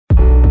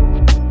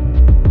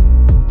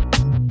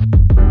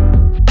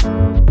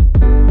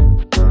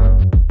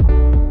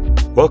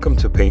Welcome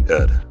to Paint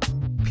Ed.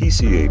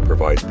 PCA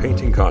provides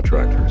painting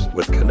contractors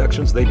with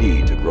connections they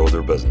need to grow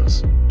their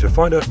business. To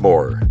find out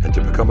more and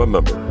to become a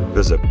member,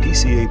 visit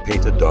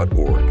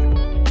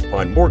pcapainted.org.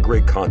 Find more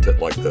great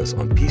content like this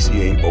on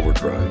PCA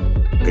Overdrive.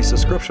 A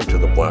subscription to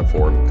the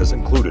platform is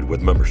included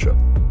with membership.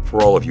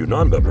 For all of you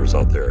non-members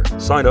out there,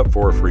 sign up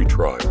for a free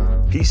trial.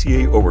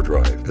 PCA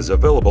Overdrive is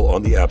available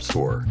on the App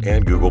Store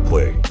and Google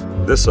Play.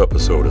 This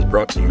episode is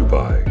brought to you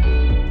by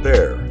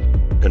Bear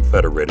and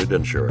Federated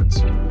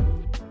Insurance.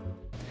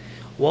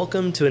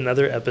 Welcome to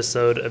another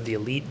episode of the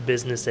Elite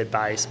Business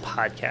Advice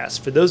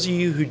Podcast. For those of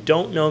you who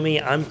don't know me,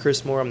 I'm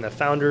Chris Moore. I'm the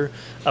founder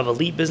of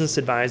Elite Business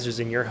Advisors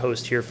and your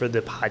host here for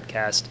the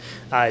podcast.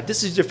 If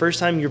this is your first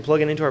time you're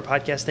plugging into our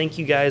podcast, thank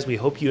you guys. We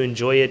hope you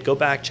enjoy it. Go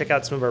back, check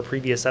out some of our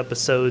previous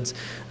episodes.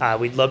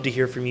 We'd love to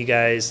hear from you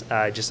guys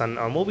just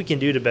on what we can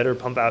do to better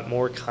pump out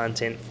more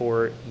content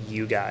for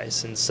you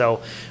guys. And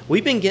so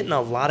we've been getting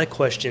a lot of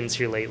questions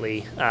here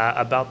lately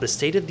about the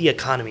state of the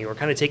economy. We're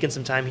kind of taking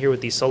some time here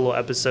with these solo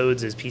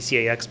episodes as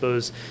PCA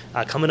Expos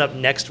coming up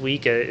next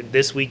week,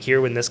 this week here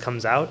when this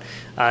comes out.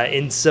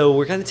 And so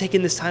we're kind of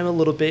taking this time a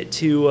little bit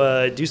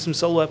to do some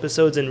solo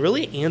episodes and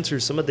really answer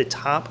some of the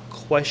top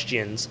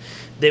questions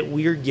that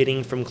we're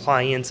getting from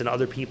clients and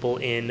other people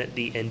in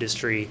the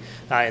industry,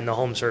 in the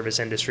home service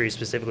industry,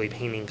 specifically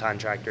painting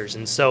contractors.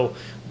 And so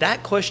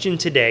that question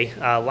today,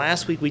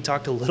 last week we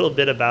talked a little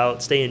bit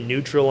about staying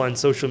neutral on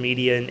social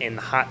media and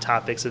the hot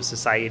topics of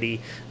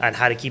society and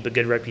how to keep a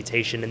good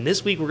reputation. And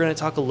this week we're going to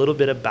talk a little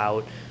bit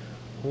about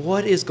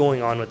what is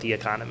going on with the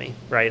economy,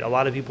 right? A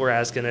lot of people are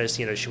asking us,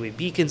 should we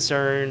be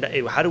concerned?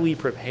 How do we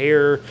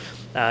prepare?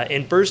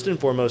 And first and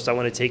foremost, I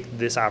want to take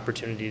this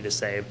opportunity to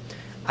say,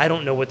 I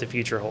don't know what the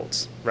future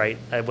holds, right?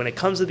 When it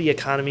comes to the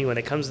economy, when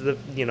it comes to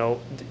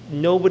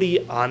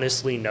nobody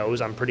honestly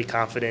knows. I'm pretty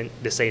confident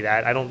to say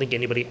that. I don't think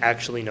anybody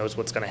actually knows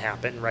what's going to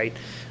happen, right?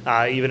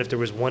 Even if there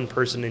was one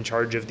person in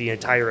charge of the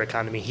entire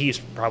economy, he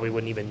probably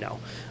wouldn't even know.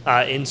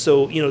 And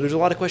so, there's a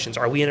lot of questions.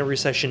 Are we in a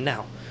recession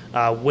now?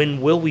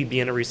 When will we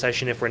be in a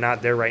recession if we're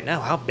not there right now?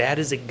 How bad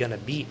is it going to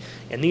be?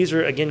 And these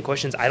are, again,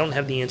 questions I don't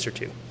have the answer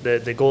to.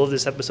 The goal of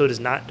this episode is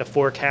not to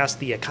forecast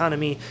the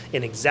economy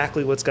and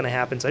exactly what's going to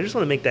happen. So I just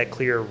want to make that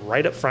clear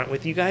right up front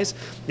with you guys.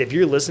 If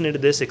you're listening to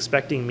this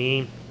expecting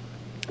me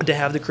to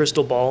have the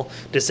crystal ball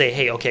to say,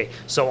 hey, okay,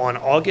 so on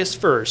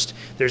August 1st,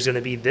 there's going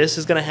to be this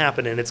is going to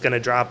happen and it's going to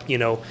drop,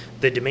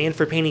 the demand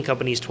for painting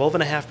companies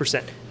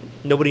 12.5%.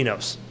 Nobody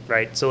knows,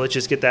 right? So let's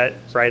just get that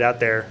right out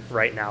there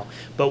right now.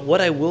 But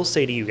what I will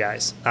say to you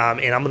guys,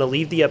 and I'm going to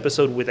leave the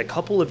episode with a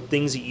couple of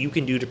things that you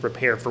can do to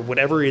prepare for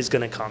whatever is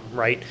going to come,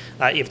 right?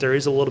 If there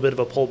is a little bit of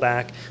a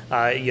pullback,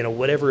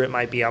 whatever it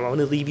might be, I'm going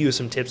to leave you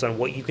some tips on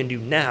what you can do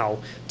now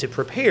to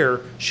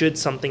prepare should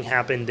something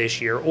happen this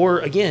year.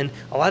 Or again,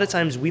 a lot of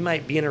times we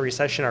might be in a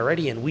recession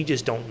already and we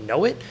just don't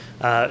know it,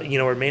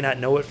 or may not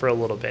know it for a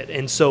little bit.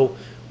 And so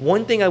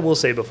one thing I will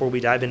say before we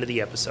dive into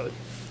the episode,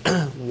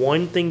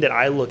 one thing that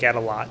I look at a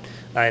lot,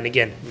 and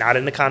again, not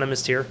an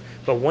economist here,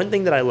 but one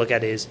thing that I look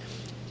at is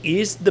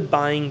the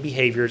buying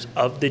behaviors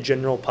of the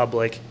general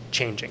public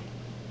changing?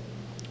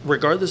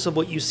 Regardless of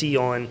what you see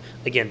on,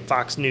 again,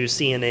 Fox News,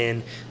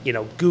 CNN,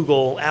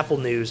 Google, Apple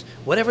News,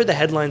 whatever the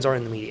headlines are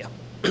in the media,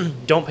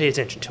 don't pay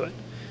attention to it.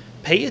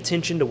 Pay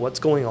attention to what's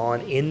going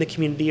on in the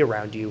community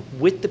around you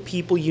with the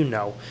people you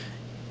know.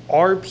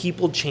 Are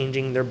people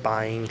changing their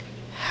buying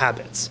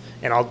habits?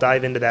 And I'll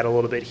dive into that a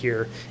little bit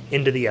here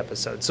into the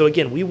episode. So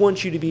again, we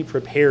want you to be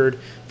prepared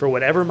for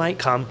whatever might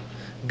come,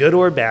 good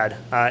or bad,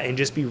 and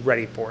just be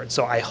ready for it.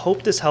 So I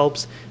hope this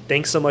helps.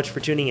 Thanks so much for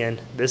tuning in.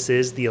 This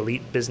is the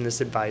Elite Business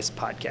Advice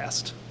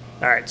Podcast.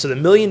 All right, so the $1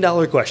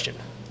 million question,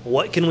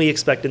 what can we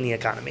expect in the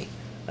economy?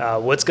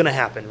 What's going to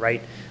happen,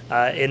 right?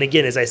 And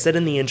again, as I said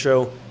in the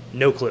intro,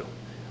 no clue.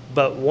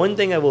 But one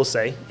thing I will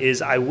say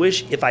is I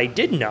wish if I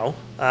did know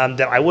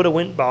that I would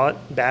have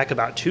bought back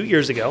about 2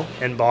 years ago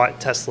and bought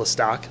Tesla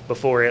stock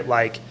before it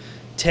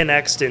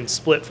 10x'd and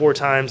split 4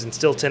 times and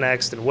still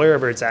 10x'd and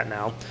wherever it's at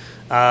now.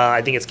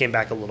 I think it's came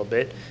back a little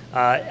bit.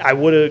 I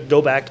would have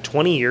go back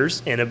 20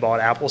 years and have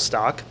bought Apple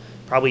stock,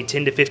 probably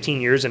 10 to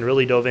 15 years, and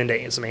really dove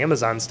into some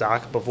Amazon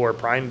stock before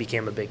Prime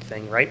became a big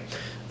thing, right?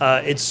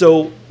 And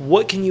so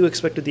what can you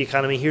expect with the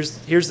economy?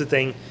 Here's the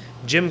thing.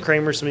 Jim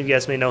Cramer, some of you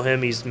guys may know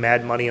him. He's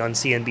Mad Money on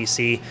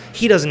CNBC.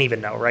 He doesn't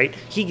even know, right?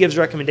 He gives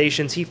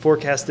recommendations. He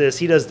forecasts this.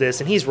 He does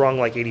this, and he's wrong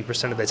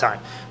 80% of the time.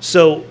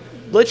 So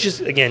let's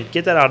just, again,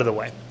 get that out of the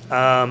way.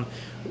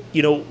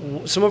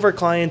 Some of our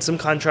clients, some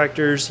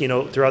contractors,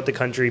 throughout the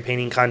country,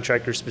 painting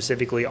contractors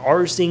specifically,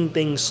 are seeing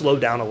things slow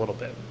down a little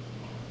bit.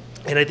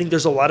 And I think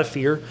there's a lot of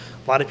fear.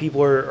 A lot of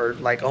people are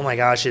like, oh my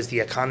gosh, is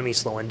the economy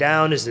slowing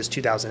down? Is this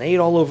 2008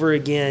 all over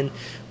again?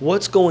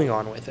 What's going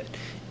on with it?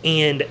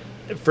 And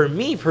for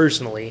me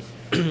personally,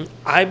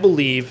 I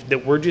believe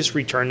that we're just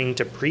returning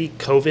to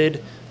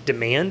pre-COVID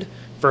demand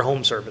for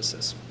home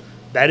services.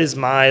 That is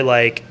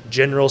my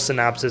general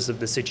synopsis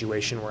of the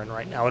situation we're in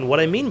right now. And what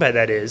I mean by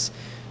that is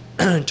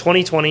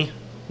 2020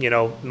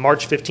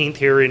 March 15th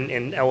here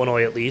in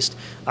Illinois, at least,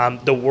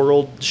 the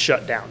world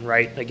shut down,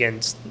 right?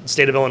 Again,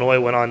 state of Illinois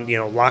went on,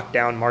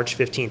 lockdown March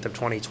 15th of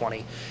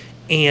 2020.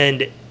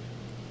 And,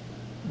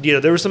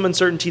 there was some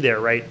uncertainty there,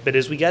 right? But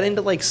as we got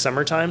into like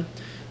summertime,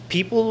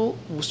 people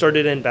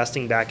started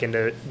investing back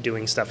into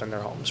doing stuff in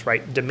their homes,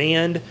 right?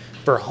 Demand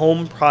for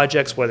home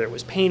projects, whether it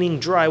was painting,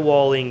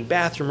 drywalling,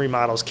 bathroom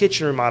remodels,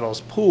 kitchen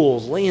remodels,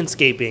 pools,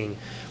 landscaping,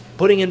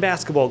 putting in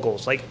basketball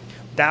goals, like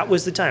that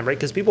was the time, right?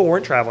 Because people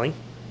weren't traveling.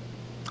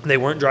 They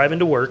weren't driving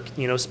to work,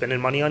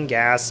 spending money on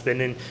gas,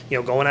 spending,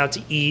 going out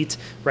to eat,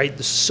 right?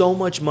 So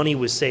much money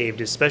was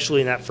saved, especially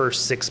in that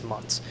first 6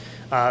 months.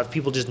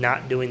 People just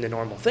not doing the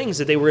normal things,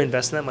 that they were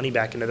investing that money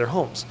back into their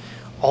homes.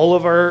 All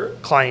of our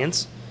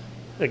clients,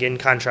 again,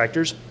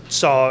 contractors,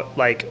 saw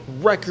like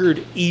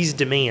record ease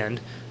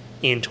demand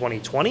in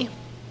 2020,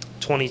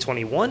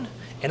 2021,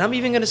 and I'm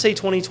even going to say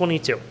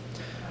 2022.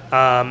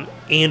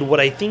 And what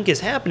I think is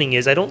happening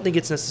is I don't think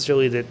it's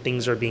necessarily that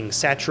things are being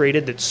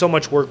saturated, that so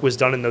much work was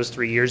done in those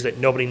 3 years that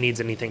nobody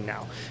needs anything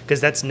now, because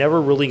that's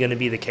never really going to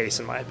be the case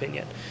in my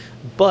opinion.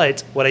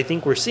 But what I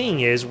think we're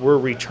seeing is we're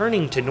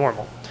returning to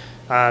normal.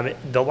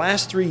 The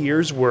last 3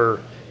 years were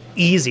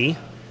easy,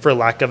 for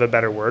lack of a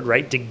better word,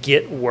 right? To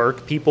get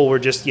work, people were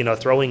just,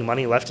 throwing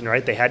money left and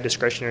right. They had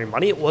discretionary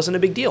money. It wasn't a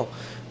big deal.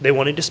 They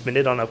wanted to spend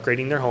it on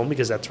upgrading their home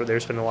because that's where they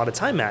were spending a lot of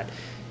time at.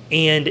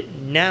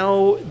 And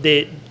now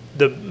that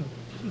the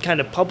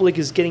kind of public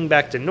is getting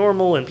back to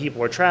normal and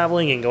people are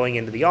traveling and going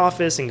into the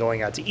office and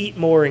going out to eat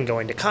more and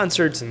going to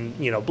concerts and,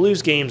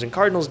 Blues games and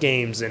Cardinals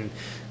games. And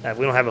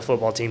we don't have a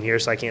football team here,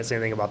 so I can't say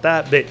anything about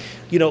that. But,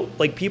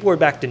 like people are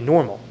back to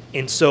normal.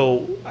 And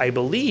so I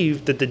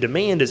believe that the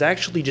demand is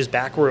actually just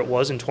back where it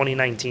was in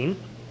 2019,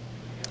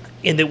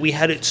 and that we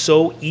had it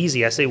so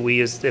easy. I say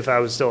we as if I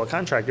was still a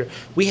contractor.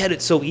 We had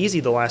it so easy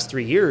the last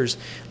 3 years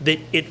that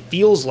it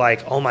feels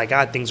like, oh my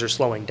God, things are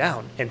slowing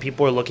down and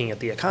people are looking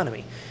at the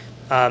economy.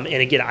 And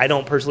again, I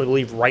don't personally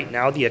believe right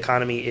now the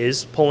economy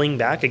is pulling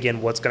back.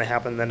 Again, what's going to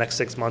happen in the next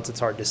 6 months, it's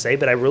hard to say.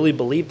 But I really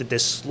believe that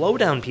this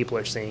slowdown people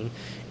are seeing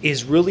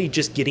is really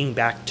just getting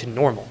back to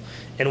normal.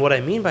 And what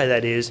I mean by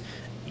that is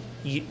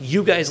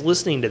you guys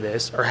listening to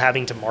this are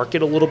having to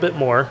market a little bit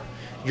more.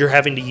 You're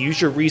having to use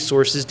your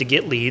resources to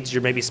get leads.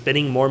 You're maybe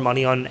spending more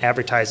money on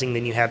advertising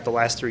than you have the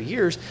last 3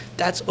 years.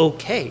 That's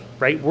okay,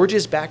 right? We're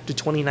just back to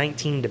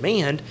 2019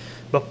 demand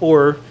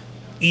before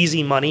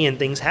easy money and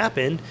things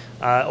happened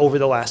over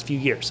the last few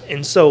years.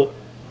 And so,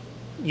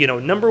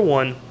 number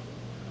one,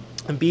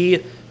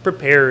 be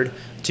prepared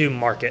to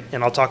market.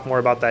 And I'll talk more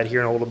about that here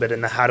in a little bit in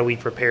the how do we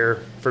prepare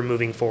for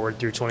moving forward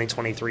through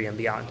 2023 and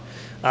beyond.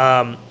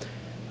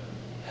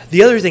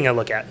 The other thing I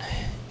look at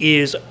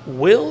is,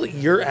 will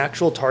your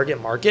actual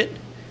target market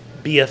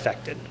be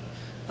affected?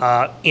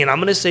 And I'm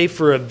going to say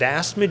for a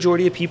vast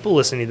majority of people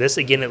listening to this,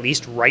 again, at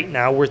least right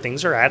now where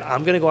things are at,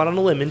 I'm going to go out on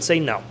a limb and say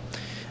no.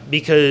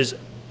 Because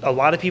a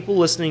lot of people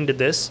listening to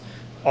this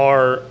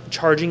are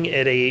charging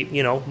at a,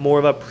 more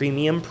of a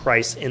premium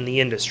price in the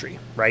industry,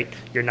 right?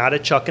 You're not a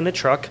chuck in a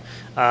truck,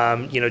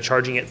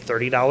 charging at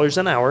 $30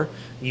 an hour.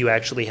 You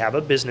actually have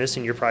a business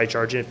and you're probably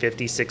charging at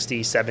 50,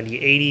 60, 70,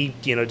 80,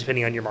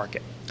 depending on your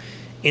market.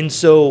 And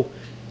so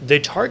the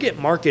target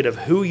market of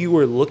who you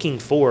are looking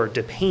for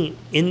to paint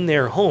in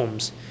their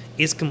homes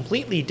is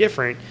completely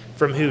different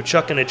from who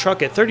chucking a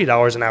truck at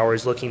 $30 an hour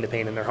is looking to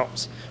paint in their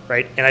homes,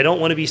 right? And I don't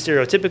want to be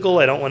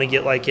stereotypical. I don't want to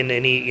get like in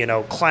any,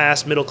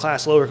 class, middle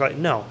class, lower class.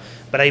 No,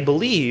 but I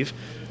believe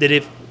that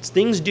if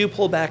things do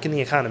pull back in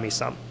the economy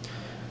some,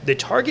 the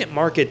target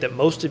market that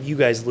most of you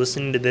guys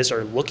listening to this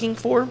are looking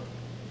for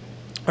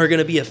are going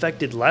to be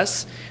affected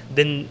less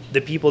than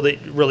the people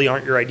that really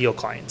aren't your ideal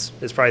clients,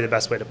 is probably the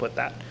best way to put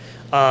that.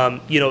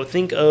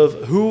 Think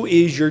of who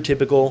is your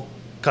typical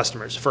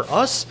customers. For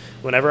us,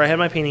 whenever I had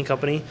my painting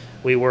company,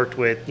 we worked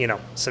with,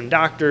 some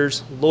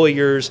doctors,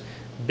 lawyers,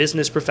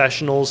 business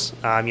professionals.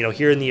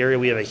 Here in the area,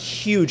 we have a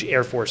huge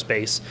Air Force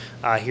base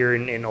here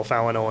in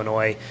O'Fallon,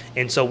 Illinois.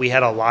 And so we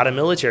had a lot of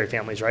military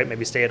families, right?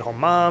 Maybe stay-at-home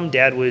mom.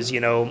 Dad was,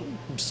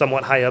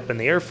 somewhat high up in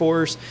the Air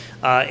Force.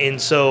 And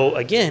so,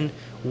 again,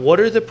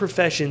 what are the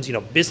professions,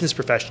 business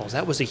professionals?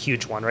 That was a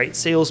huge one, right?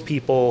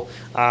 Salespeople,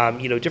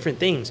 different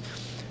things.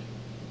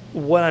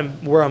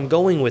 Where I'm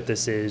going with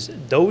this is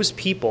those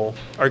people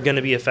are going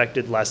to be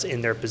affected less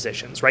in their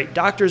positions, right?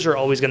 Doctors are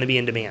always going to be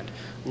in demand.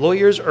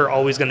 Lawyers are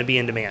always going to be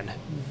in demand.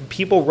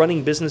 People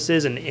running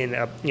businesses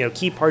and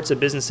key parts of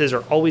businesses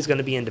are always going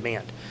to be in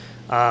demand.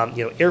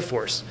 Air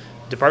Force,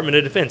 Department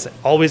of Defense,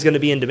 always going to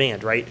be in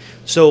demand, right?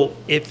 So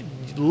if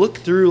look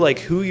through like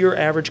who your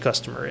average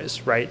customer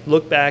is, right?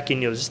 Look back and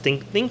just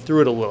think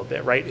through it a little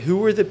bit, right?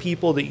 Who are the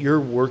people that you're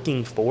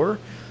working for?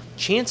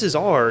 Chances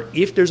are,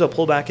 if there's a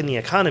pullback in the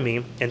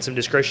economy and some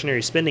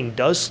discretionary spending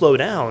does slow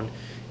down,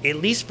 at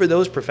least for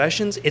those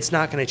professions, it's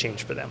not going to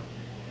change for them,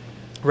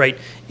 right?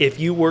 If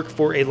you work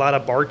for a lot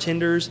of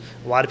bartenders,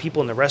 a lot of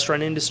people in the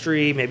restaurant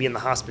industry, maybe in the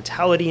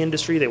hospitality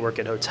industry, they work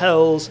at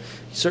hotels,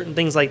 certain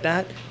things like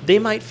that, they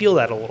might feel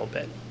that a little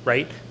bit,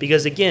 right?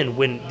 Because again,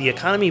 when the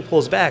economy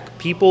pulls back,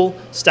 people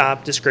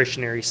stop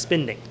discretionary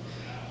spending,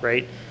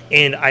 right?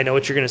 And I know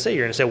what you're going to say.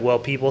 You're going to say, well,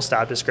 people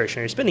stop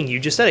discretionary spending. You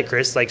just said it,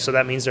 Chris. Like, so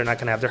that means they're not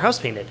going to have their house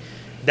painted.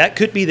 That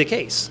could be the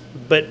case.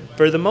 But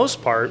for the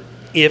most part,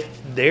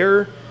 if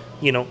their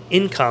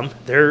income,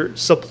 their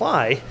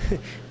supply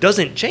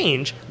doesn't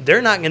change,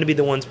 they're not going to be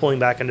the ones pulling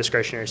back on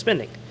discretionary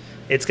spending.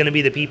 It's going to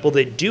be the people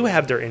that do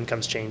have their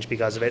incomes change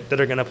because of it that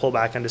are going to pull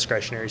back on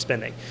discretionary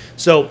spending.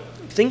 So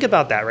think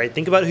about that, right?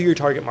 Think about who your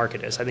target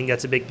market is. I think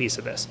that's a big piece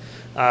of this.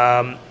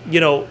 A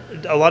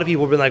lot of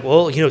people have been like,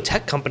 well,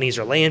 tech companies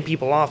are laying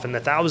people off in the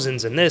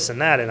thousands and this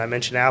and that. And I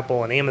mentioned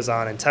Apple and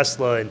Amazon and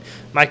Tesla and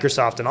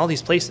Microsoft and all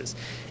these places.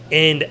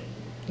 And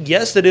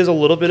yes, that is a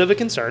little bit of a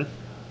concern.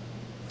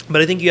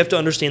 But I think you have to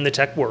understand the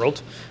tech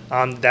world.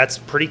 That's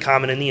pretty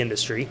common in the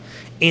industry.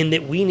 And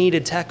that we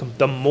needed tech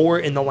the more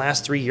in the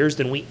last 3 years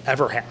than we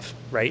ever have,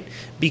 right?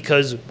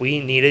 Because we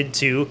needed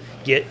to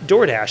get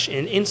DoorDash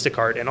and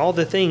Instacart and all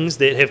the things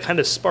that have kind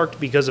of sparked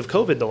because of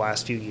COVID the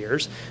last few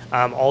years.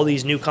 All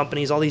these new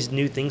companies, all these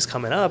new things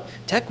coming up.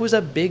 Tech was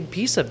a big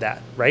piece of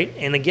that, right?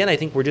 And again, I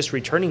think we're just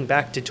returning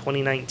back to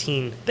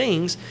 2019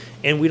 things,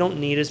 and we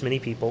don't need as many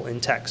people in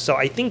tech. So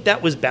I think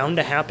that was bound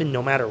to happen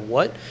no matter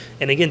what.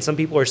 And again, some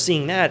people are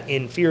seeing that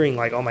and fearing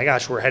like, oh my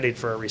gosh, we're headed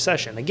for a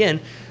recession.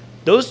 Again,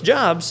 those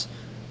jobs,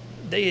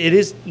 it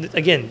is,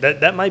 again,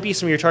 that might be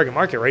some of your target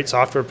market, right?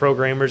 Software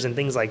programmers and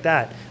things like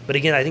that. But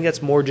again, I think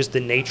that's more just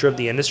the nature of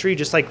the industry,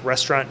 just like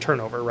restaurant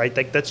turnover, right?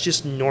 Like that's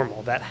just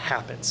normal. That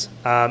happens.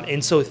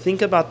 And so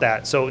think about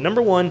that. So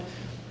number one,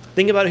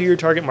 think about who your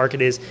target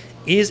market is.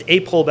 Is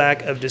a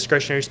pullback of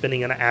discretionary spending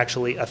going to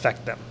actually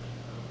affect them?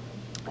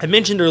 I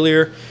mentioned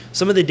earlier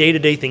some of the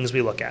day-to-day things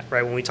we look at,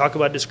 right? When we talk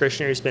about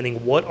discretionary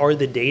spending, what are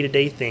the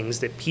day-to-day things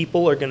that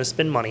people are going to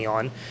spend money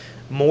on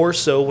more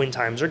so when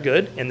times are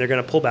good, and they're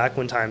going to pull back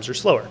when times are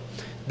slower?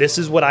 This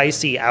is what I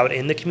see out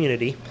in the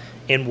community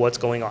and what's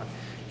going on.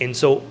 And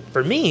so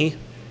for me,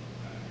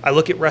 I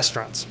look at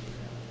restaurants.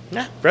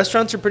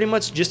 Restaurants are pretty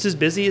much just as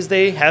busy as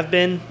they have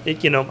been.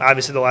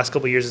 Obviously the last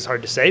couple of years is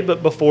hard to say,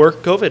 but before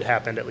COVID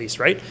happened at least,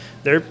 right?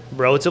 They're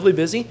relatively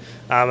busy.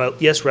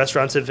 Yes,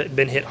 restaurants have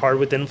been hit hard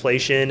with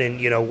inflation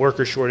and,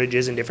 worker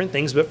shortages and different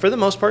things, but for the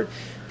most part,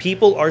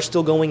 people are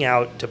still going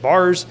out to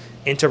bars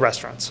and to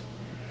restaurants.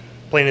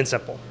 Plain and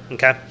simple,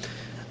 okay?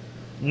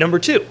 Number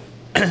two,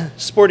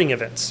 sporting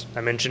events.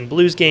 I mentioned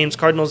Blues games,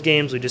 Cardinals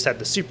games. We just had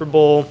the Super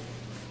Bowl.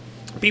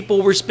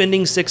 People were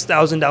spending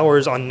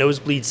 $6,000 on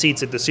nosebleed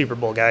seats at the Super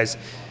Bowl, guys.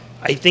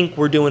 I think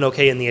we're doing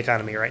okay in the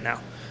economy right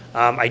now.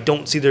 I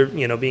don't see there,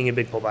 being a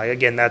big pullback.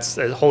 Again, that's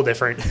a whole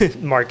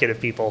different market of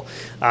people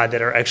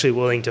that are actually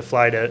willing to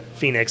fly to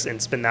Phoenix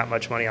and spend that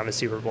much money on a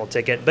Super Bowl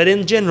ticket. But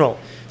in general,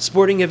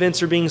 sporting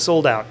events are being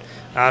sold out.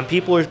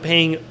 People are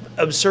paying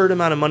absurd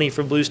amount of money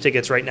for Blues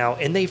tickets right now,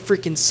 and they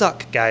freaking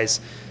suck, guys.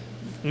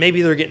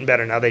 Maybe they're getting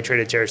better now they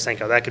traded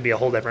Tarasenko. That could be a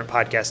whole different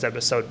podcast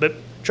episode. But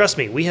trust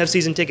me, we have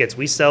season tickets.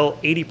 We sell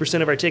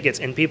 80% of our tickets,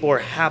 and people are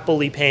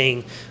happily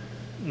paying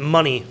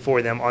money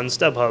for them on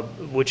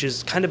StubHub, which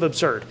is kind of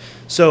absurd.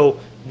 So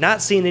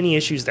not seeing any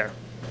issues there.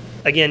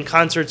 Again,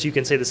 concerts, you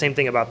can say the same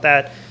thing about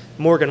that.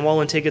 Morgan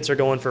Wallen tickets are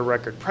going for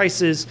record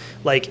prices.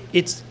 Like,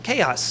 it's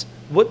chaos.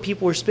 What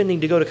people are spending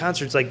to go to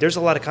concerts. Like, there's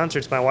a lot of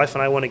concerts my wife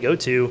and I want to go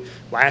to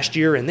last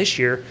year and this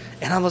year,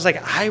 and I was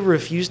like, I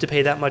refuse to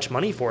pay that much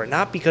money for it.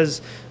 Not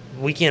because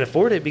we can't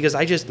afford it, because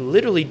I just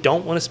literally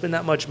don't want to spend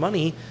that much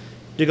money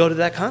to go to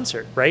that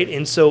concert, right?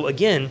 And so,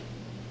 again,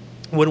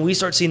 when we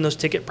start seeing those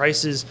ticket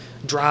prices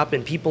drop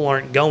and people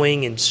aren't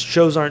going and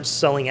shows aren't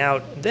selling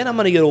out, then I'm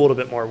going to get a little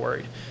bit more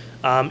worried.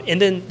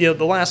 And then the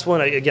last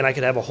one, again, I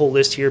could have a whole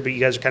list here, but you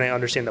guys kind of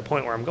understand the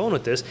point where I'm going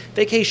with this.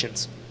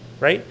 Vacations.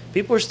 Right?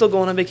 People are still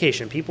going on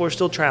vacation. People are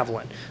still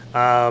traveling.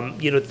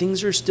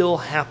 Things are still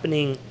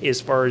happening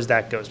as far as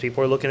that goes.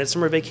 People are looking at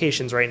summer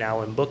vacations right now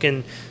and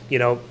booking,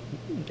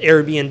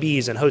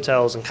 Airbnbs and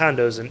hotels and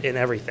condos and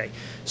everything.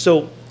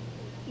 So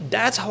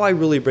that's how I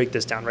really break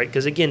this down, right?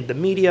 Because again, the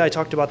media, I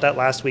talked about that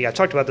last week. I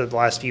talked about that the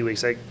last few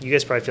weeks. You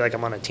guys probably feel like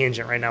I'm on a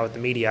tangent right now with the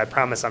media. I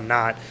promise I'm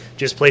not.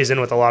 Just plays in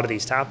with a lot of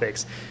these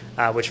topics,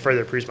 which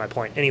further proves my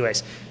point.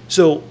 Anyways,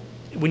 so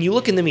when you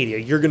look in the media,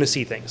 you're going to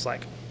see things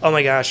like, oh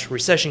my gosh,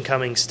 recession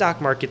coming, stock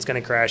market's going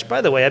to crash.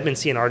 By the way, I've been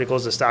seeing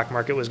articles the stock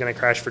market was going to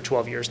crash for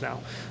 12 years now.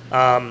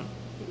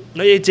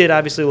 It did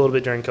obviously a little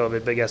bit during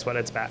COVID, but guess what?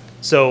 It's back.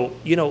 So,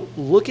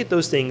 look at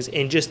those things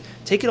and just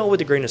take it all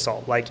with a grain of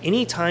salt. Like,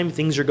 anytime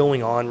things are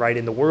going on, right,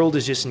 and the world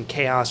is just in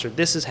chaos or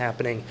this is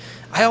happening,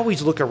 I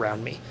always look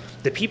around me.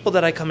 The people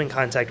that I come in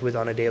contact with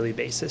on a daily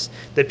basis,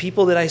 the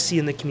people that I see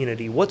in the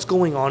community, what's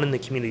going on in the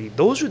community,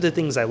 those are the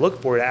things I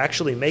look for to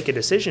actually make a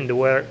decision to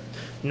where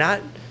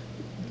not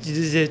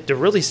to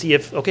really see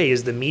if, okay,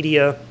 is the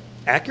media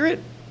accurate?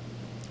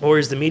 Or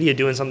is the media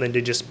doing something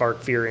to just spark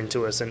fear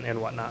into us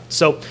and whatnot?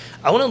 So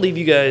I want to leave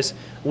you guys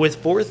with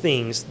 4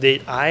 things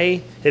that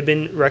I have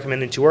been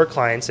recommending to our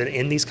clients and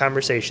in these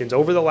conversations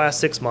over the last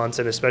 6 months,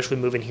 and especially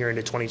moving here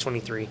into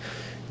 2023,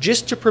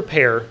 just to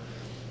prepare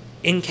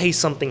in case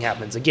something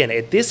happens. Again,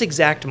 at this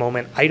exact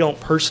moment, I don't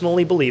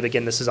personally believe,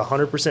 again, this is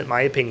 100% my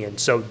opinion,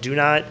 so do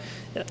not,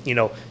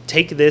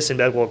 take this and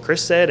be like, well,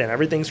 Chris said and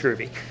everything's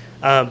groovy.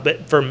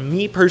 But for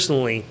me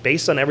personally,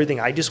 based on everything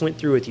I just went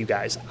through with you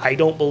guys, I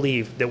don't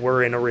believe that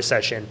we're in a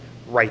recession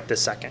right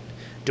this second.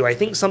 Do I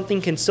think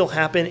something can still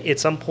happen at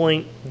some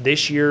point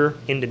this year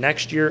into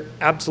next year?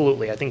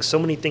 Absolutely. I think so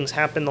many things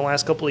happened the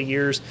last couple of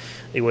years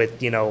with,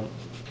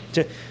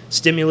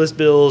 stimulus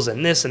bills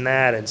and this and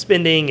that and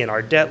spending and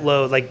our debt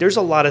load. Like, there's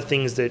a lot of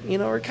things that,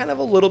 are kind of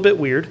a little bit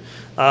weird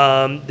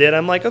that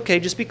I'm like, okay,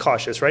 just be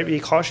cautious, right? Be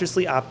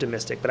cautiously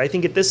optimistic. But I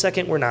think at this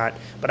second we're not.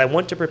 But I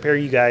want to prepare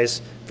you guys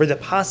for the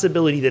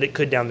possibility that it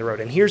could down the road.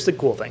 And here's the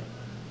cool thing.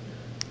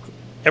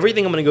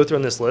 Everything I'm going to go through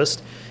on this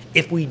list,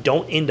 if we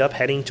don't end up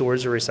heading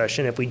towards a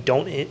recession, if we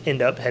don't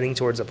end up heading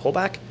towards a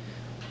pullback,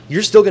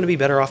 you're still going to be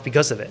better off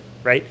because of it,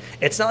 right?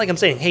 It's not like I'm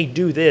saying, hey,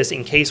 do this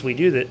in case we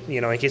do that,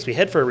 in case we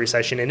head for a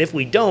recession. And if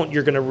we don't,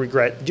 you're going to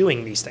regret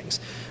doing these things.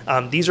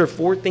 These are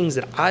 4 things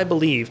that I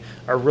believe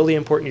are really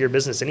important to your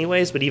business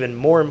anyways, but even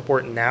more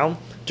important now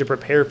to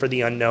prepare for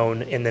the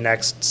unknown in the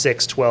next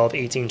 6, 12,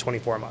 18,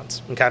 24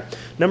 months, okay?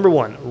 Number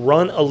 1,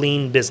 run a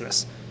lean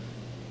business.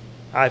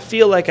 I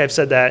feel like I've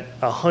said that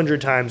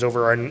 100 times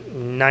over our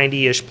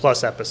 90-ish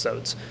plus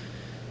episodes.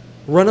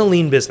 Run a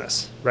lean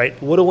business,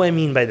 right? What do I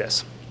mean by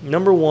this?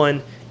 Number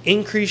 1,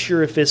 increase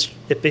your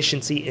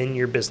efficiency in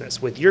your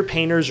business. With your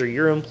painters or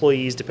your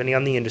employees, depending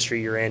on the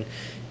industry you're in,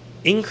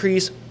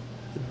 increase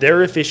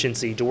their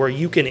efficiency to where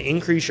you can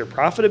increase your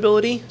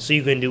profitability so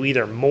you can do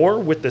either more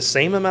with the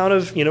same amount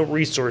of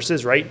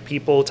resources, right?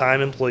 People,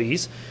 time,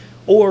 employees,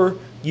 or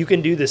you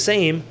can do the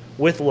same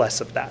with less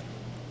of that.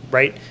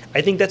 Right?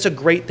 I think that's a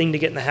great thing to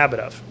get in the habit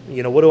of.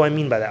 What do I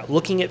mean by that?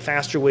 Looking at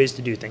faster ways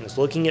to do things,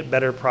 looking at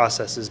better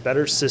processes,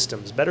 better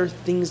systems, better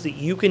things that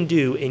you can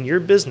do in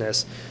your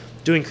business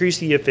to increase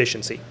the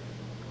efficiency.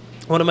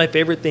 One of my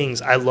favorite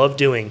things I love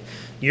doing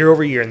year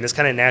over year, and this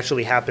kind of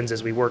naturally happens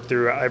as we work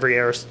through every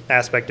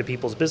aspect of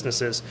people's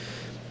businesses,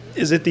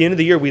 is at the end of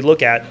the year we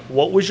look at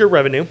what was your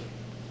revenue,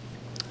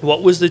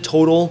 what was the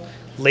total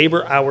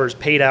labor hours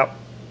paid out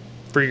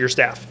for your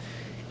staff.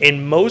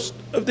 And most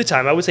of the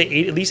time, I would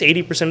say at least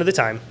 80% of the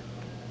time,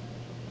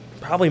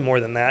 probably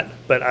more than that,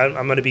 but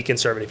I'm going to be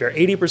conservative here.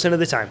 80% of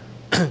the time,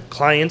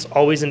 clients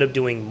always end up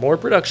doing more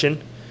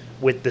production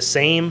with the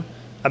same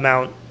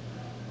amount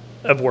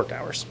of work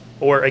hours.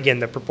 Or again,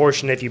 the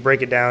proportion, if you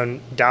break it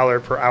down,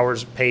 dollar per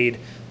hours paid,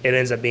 it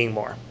ends up being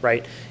more,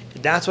 right?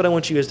 That's what I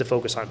want you guys to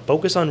focus on.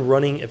 Focus on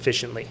running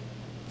efficiently.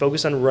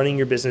 Focus on running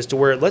your business to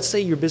where, let's say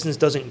your business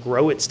doesn't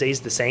grow, it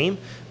stays the same,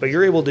 but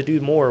you're able to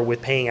do more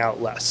with paying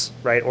out less,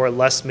 right? Or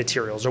less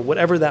materials or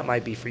whatever that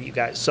might be for you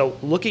guys. So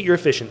look at your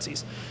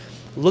efficiencies.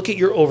 Look at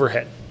your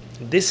overhead.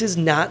 This is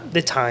not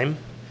the time,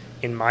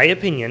 in my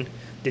opinion,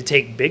 to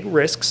take big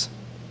risks,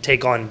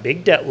 take on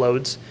big debt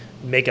loads,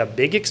 make a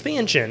big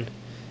expansion,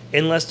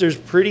 unless there's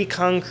pretty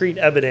concrete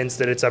evidence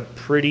that it's a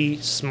pretty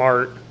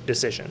smart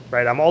decision,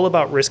 right? I'm all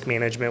about risk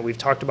management. We've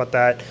talked about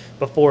that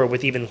before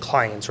with even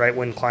clients, right?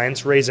 When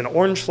clients raise an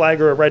orange flag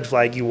or a red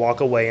flag, you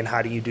walk away, and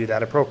how do you do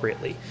that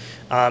appropriately?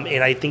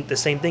 And I think the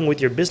same thing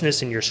with your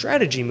business and your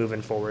strategy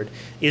moving forward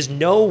is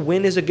know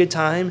when is a good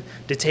time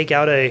to take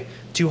out a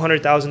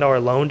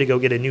 $200,000 loan to go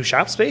get a new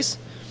shop space,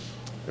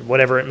 or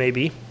whatever it may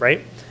be,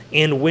 right?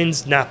 And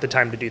when's not the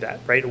time to do that,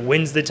 right?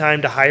 When's the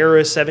time to hire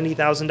a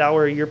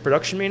 $70,000 a year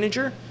production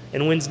manager,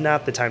 and when's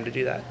not the time to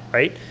do that,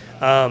 right?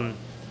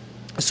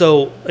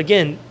 So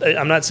again,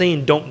 I'm not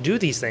saying don't do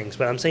these things,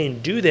 but I'm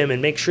saying do them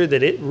and make sure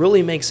that it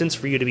really makes sense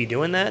for you to be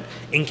doing that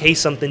in case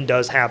something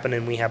does happen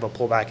and we have a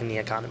pullback in the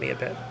economy a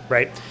bit,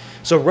 right?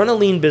 So run a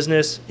lean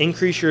business,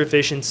 increase your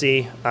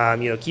efficiency,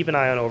 keep an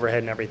eye on overhead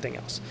and everything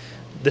else.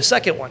 The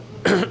second one,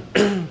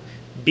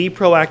 be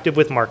proactive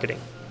with marketing.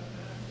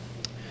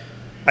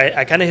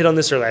 I kind of hit on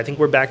this earlier. I think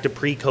we're back to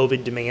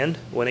pre-COVID demand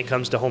when it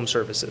comes to home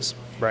services,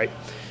 right?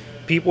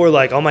 People are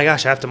like, oh my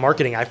gosh, I have to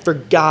marketing. I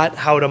forgot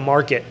how to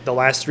market. The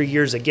last 3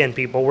 years, again,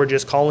 people were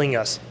just calling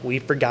us. We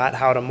forgot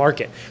how to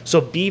market. So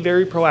be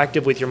very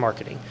proactive with your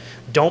marketing.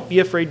 Don't be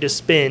afraid to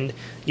spend,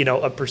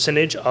 a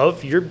percentage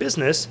of your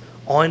business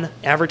on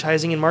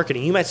advertising and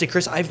marketing. You might say,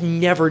 Chris, I've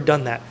never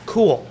done that.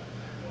 Cool.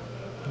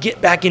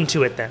 Get back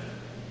into it then,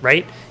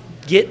 right?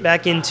 Get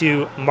back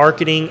into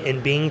marketing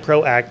and being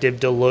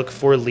proactive to look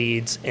for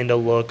leads and to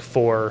look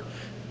for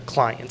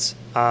clients.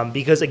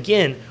 Because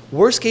again,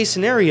 worst case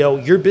scenario,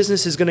 your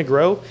business is going to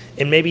grow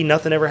and maybe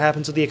nothing ever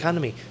happens with the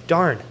economy.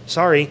 Darn,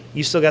 sorry,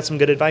 you still got some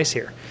good advice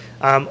here.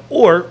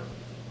 Or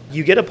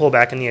you get a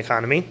pullback in the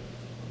economy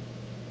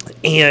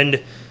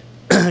and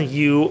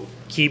you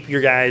keep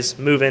your guys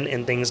moving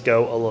and things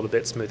go a little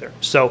bit smoother.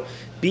 So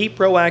be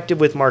proactive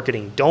with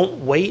marketing.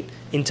 Don't wait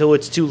until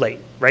it's too late,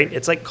 right?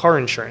 It's like car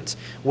insurance.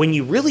 When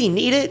you really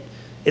need it,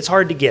 it's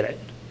hard to get it.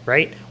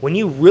 Right? When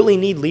you really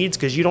need leads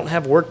because you don't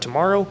have work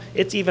tomorrow,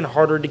 it's even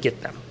harder to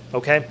get them.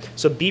 Okay?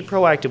 So be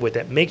proactive with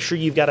it. Make sure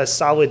you've got a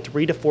solid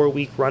 3 to 4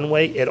 week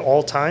runway at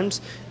all times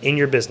in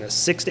your business.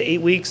 6 to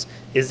 8 weeks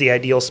is the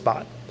ideal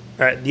spot.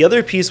 All right. The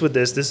other piece with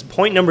this is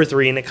point number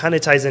 3, and it kind of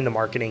ties into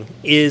marketing,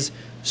 is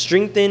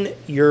strengthen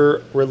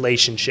your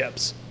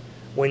relationships.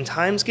 when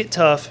times get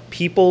tough,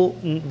 people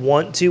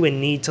want to and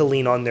need to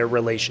lean on their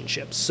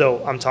relationships.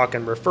 So I'm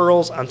talking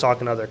referrals, I'm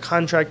talking other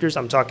contractors,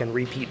 I'm talking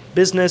repeat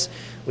business.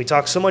 We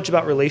talk so much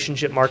about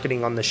relationship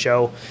marketing on the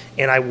show,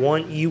 and I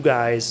want you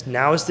guys,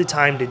 now is the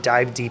time to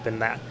dive deep in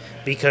that.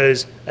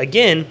 Because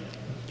again,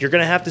 you're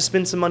going to have to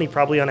spend some money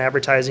probably on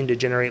advertising to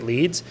generate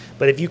leads,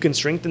 but if you can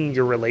strengthen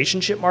your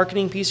relationship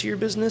marketing piece of your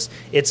business,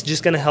 it's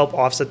just going to help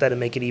offset that and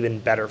make it even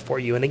better for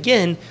you. And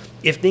again,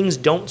 if things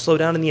don't slow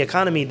down in the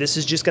economy, this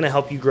is just going to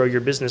help you grow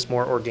your business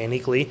more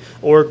organically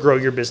or grow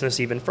your business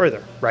even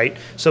further, right?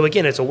 So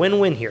again, it's a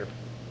win-win here.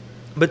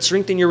 But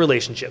strengthen your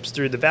relationships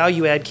through the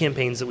value add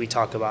campaigns that we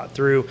talk about,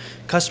 through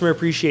customer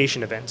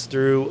appreciation events,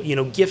 through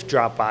gift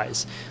drop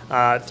buys,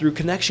 through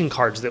connection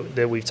cards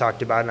that we've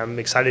talked about. And I'm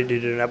excited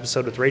to do an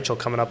episode with Rachel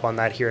coming up on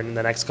that here in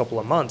the next couple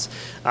of months.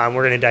 We're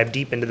going to dive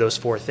deep into those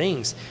 4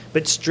 things.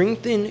 But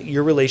strengthen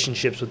your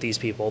relationships with these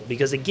people,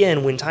 because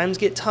again, when times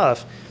get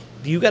tough,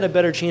 you got a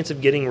better chance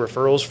of getting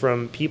referrals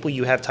from people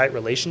you have tight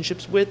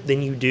relationships with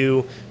than you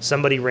do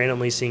somebody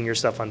randomly seeing your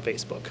stuff on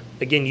Facebook.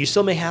 Again, you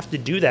still may have to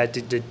do that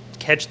to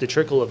catch the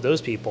trickle of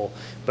those people,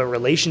 but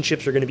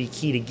relationships are going to be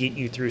key to get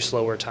you through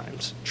slower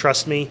times.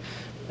 Trust me,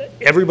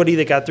 everybody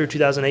that got through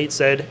 2008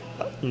 said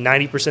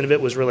 90% of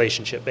it was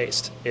relationship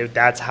based.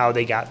 That's how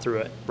they got through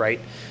it, right?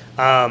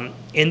 And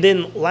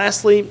then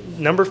lastly,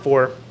 number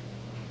 4,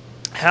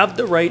 have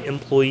the right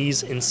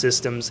employees and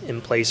systems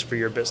in place for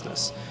your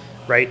business,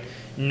 right?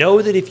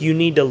 Know that if you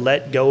need to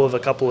let go of a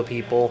couple of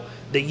people,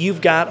 that you've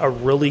got a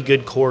really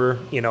good quarter.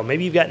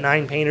 Maybe you've got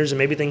 9 painters and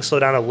maybe things slow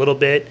down a little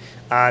bit.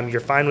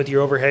 You're fine with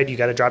your overhead. You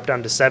got to drop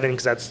down to 7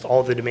 because that's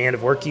all the demand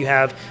of work you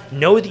have.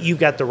 Know that you've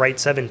got the right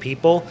 7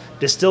 people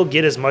to still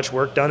get as much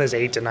work done as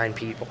 8 to 9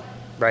 people,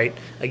 right?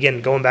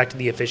 Again, going back to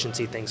the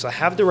efficiency thing. So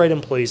have the right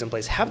employees in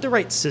place. Have the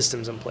right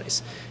systems in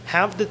place.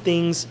 Have the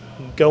things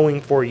going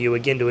for you,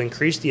 again, to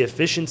increase the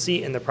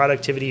efficiency and the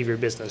productivity of your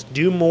business.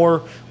 Do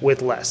more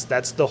with less.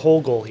 That's the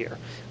whole goal here.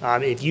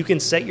 If you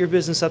can set your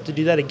business up to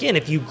do that, again,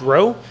 if you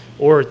grow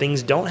or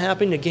things don't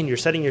happen, again, you're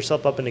setting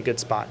yourself up in a good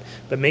spot.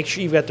 But make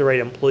sure you've got the right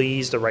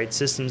employees, the right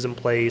systems in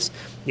place.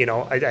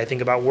 I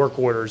think about work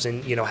orders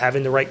and,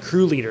 having the right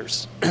crew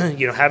leaders,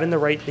 having the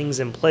right things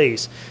in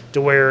place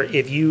to where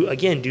if you,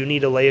 again, do need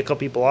to lay a couple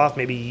people off,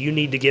 maybe you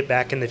need to get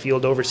back in the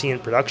field overseeing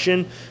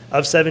production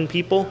of 7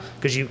 people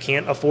because you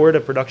can't afford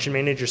a production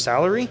manager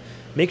salary,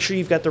 make sure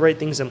you've got the right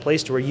things in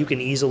place to where you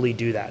can easily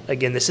do that.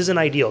 Again, this isn't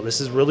ideal.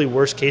 This is really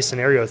worst case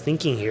scenario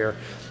thinking here.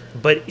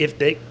 But if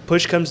the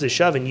push comes to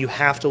shove and you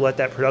have to let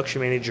that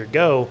production manager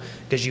go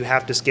because you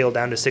have to scale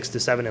down to 6 to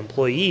 7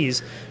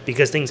 employees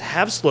because things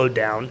have slowed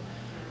down,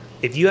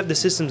 if you have the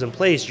systems in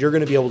place, you're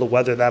going to be able to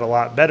weather that a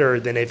lot better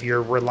than if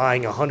you're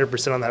relying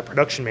 100% on that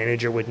production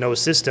manager with no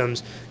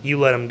systems, you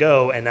let them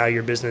go, and now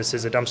your business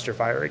is a dumpster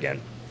fire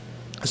again.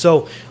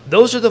 So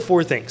those are the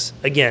 4 things.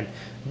 Again,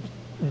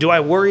 do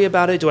I worry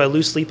about it? Do I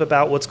lose sleep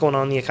about what's going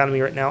on in the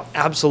economy right now?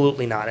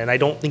 Absolutely not, and I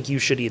don't think you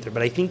should either.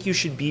 But I think you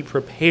should be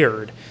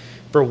prepared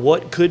for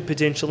what could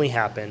potentially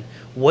happen.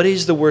 What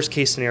does the worst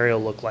case scenario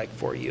look like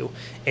for you?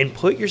 And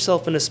put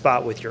yourself in a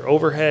spot with your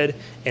overhead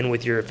and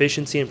with your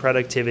efficiency and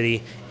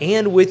productivity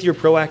and with your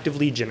proactive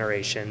lead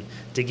generation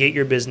to get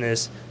your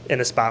business in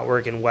a spot where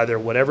it can weather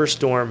whatever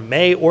storm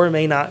may or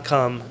may not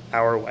come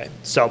our way.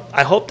 So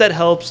I hope that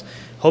helps.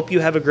 Hope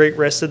you have a great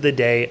rest of the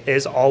day.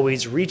 As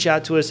always, reach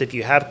out to us if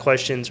you have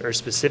questions or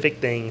specific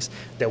things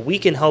that we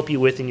can help you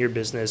with in your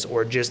business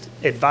or just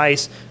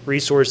advice,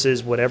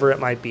 resources, whatever it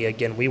might be.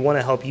 Again, we want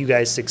to help you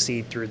guys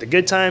succeed through the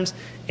good times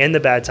and the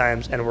bad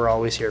times, and we're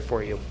always here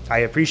for you. I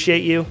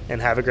appreciate you,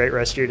 and have a great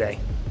rest of your day.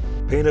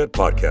 PaintNet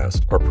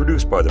podcasts are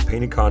produced by the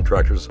Painting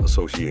Contractors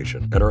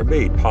Association and are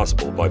made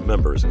possible by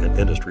members and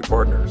industry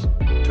partners.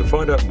 To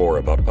find out more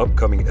about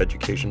upcoming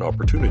education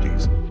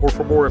opportunities or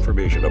for more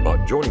information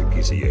about joining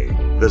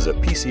PCA, visit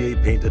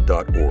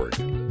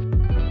pcapainted.org.